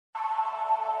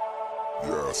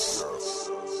Yes.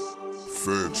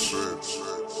 Finch.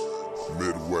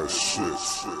 Midwest shit.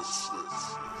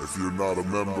 If you're not a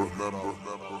member,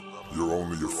 you're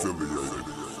only affiliated.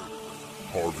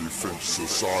 Harvey Finch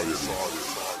Society.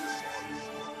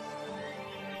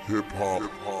 Hip-hop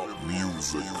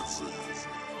music.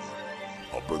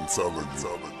 I've been telling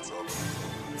you.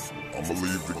 I'ma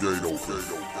leave the gate open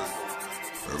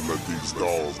and let these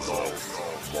dogs out,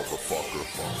 motherfucker.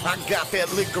 I got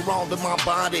that liquor all in my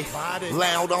body,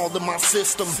 loud all in my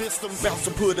system. Bounce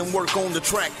to put in work on the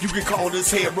track. You can call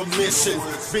this hair a mission.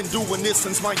 Been doing this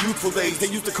since my youthful days. They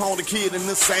used to call the kid an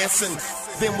assassin.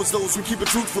 Then was those who keep it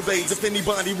truthful days, if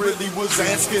anybody really was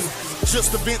asking.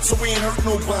 Just a bit so we ain't hurt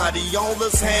nobody, all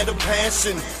us had a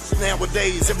passion.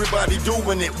 Nowadays, everybody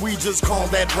doing it, we just call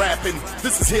that rapping.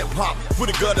 This is hip-hop with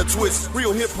a gutter twist.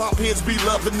 Real hip-hop heads be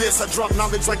loving this. I drop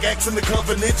knowledge like Acts in the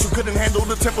Covenant. You couldn't handle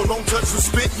the tempo, don't touch the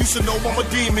spit. You should know I'm a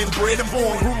demon, bred and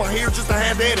born. Grew my hair just to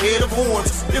have that head of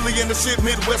horns. Illy in the shit,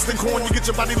 Midwestern corn. You get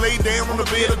your body laid down on the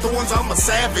bed of thorns. I'm a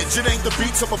savage, it ain't the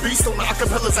beats, I'm a beast. On the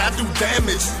acapellas, I do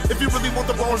damage. If you really want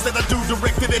the bars that I do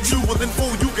directed at you, well then fool,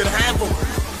 you can have them.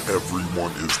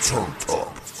 Everyone is turned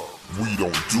up. We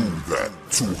don't do that.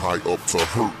 Too high up to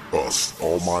hurt us.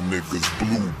 All my niggas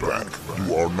blue back.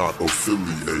 You are not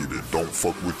affiliated. Don't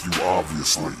fuck with you,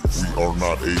 obviously. We are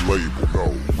not a label,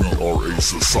 no. We are a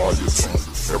society.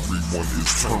 Everyone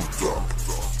is turned up.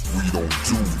 We don't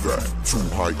do that. Too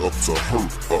high up to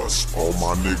hurt us. All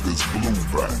my niggas blue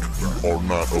back. You are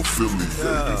not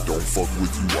affiliated. Don't fuck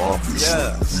with you,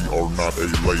 obviously. We are not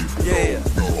a label, no.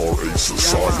 We are a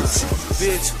society.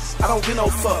 Bitch, I don't give no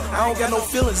fuck. I don't got no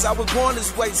feelings. I was born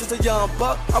this way since a young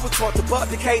buck. I was taught to buck,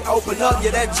 they can't open up.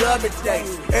 Yeah, that judgment day.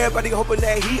 Everybody hoping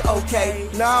that he okay.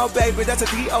 No, baby, that's a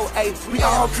DOA. We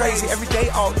all crazy every day,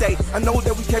 all day. I know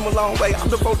that we came a long way. I'm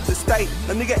devoted to state.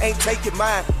 A nigga ain't taking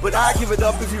mine, but I give it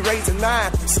up if you raise a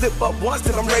 9. Slip up once,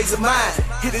 then I'm raising mine.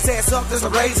 Hit his ass up, there's a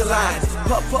razor line.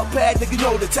 Puff, pad, nigga, you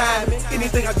know the time.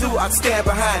 Anything I do, I stand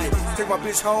behind it. Take my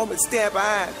bitch home and stand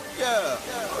behind it.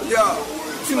 Yeah.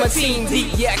 To my team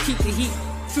deep, yeah, I keep the heat.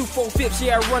 2 4-5,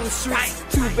 yeah, I run the streets.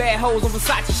 2 bad hoes on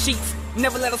Versace sheets.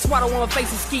 Never let a swatter on her face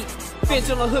and skeet. Finch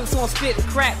on the hook, so I'm spit the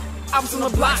crack. I was on the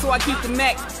block, so I keep the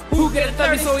Mac. Who get a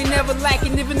 30, so he never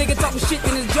lacking. If a nigga talking shit,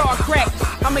 then his jaw crack.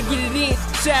 I'ma get it in,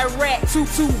 Chirac, 2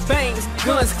 bangs,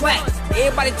 guns clap.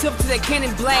 Everybody tip to that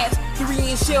cannon blast.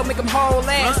 3-inch shell make him haul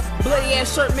ass. Bloody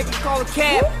ass shirt make him call a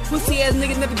cab. Pussy ass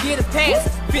nigga never get a pass.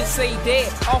 Bitch say he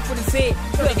dead, off with his head.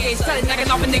 Plug ass started knocking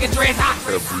off a nigga dress hot.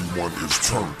 Everyone is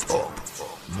turned up.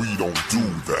 We don't do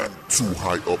that. Too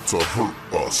high up to hurt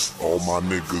us. All my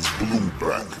niggas blue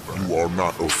back. You are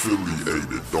not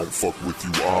affiliated. Don't fuck with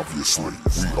you, obviously.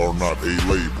 We are not a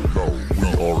label, no. We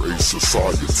are a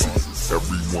society.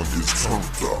 Everyone is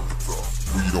turned up.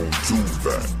 We don't do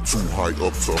that. Too high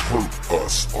up to hurt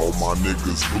us. All my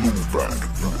niggas blue back.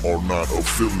 You are not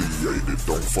affiliated.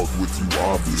 Don't fuck with you,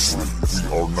 obviously. We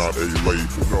are not a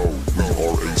label, no. We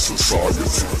are a society.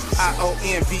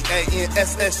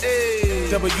 IONVANSS.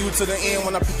 W to the end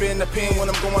when I prepare in the pen. When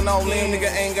I'm going all in,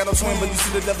 nigga ain't got no swing, but you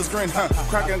see the devil's grin, huh?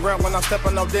 Cracking ground when I'm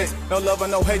stepping on deck. No love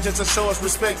and no hate, just to show us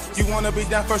respect. You wanna be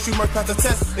down first, you must pass the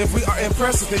test. If we are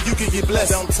impressive, then you can get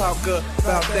blessed. Don't talk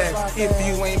about that if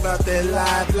you ain't about that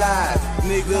live.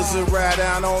 Niggas will ride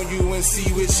down on you and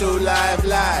see with your live.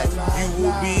 You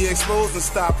will be exposed and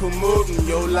stop promoting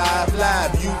your live.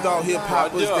 You thought hip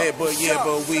hop was dead, but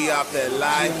we out that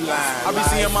lifeline. I be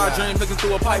seeing my dreams looking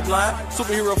through a pipeline.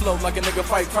 Superhero flow like a nigga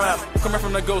fight crime. Coming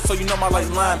from the ghost, so you know my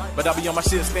lifeline. But I be on my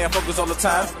shit, stand focused all the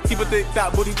time. Keep a thick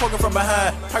dot, booty poking from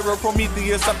behind. Pyro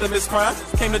Prometheus, Optimus Prime.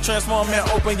 Came to transform and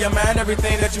open your mind.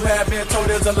 Everything that you have been told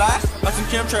is a lie. Like some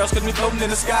chemtrails, cause me floating in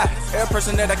the sky. Every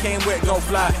person that I came with gon'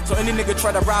 fly. So any nigga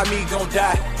try to rob me gon'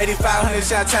 die. 8500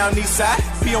 Shot Town East Side.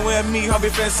 POM me, Harvey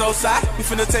Finch so side. We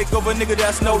finna take over, nigga,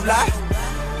 that's no lie.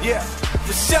 Yeah,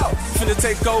 for sure. Finna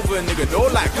take over, nigga, no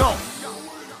lie, gone.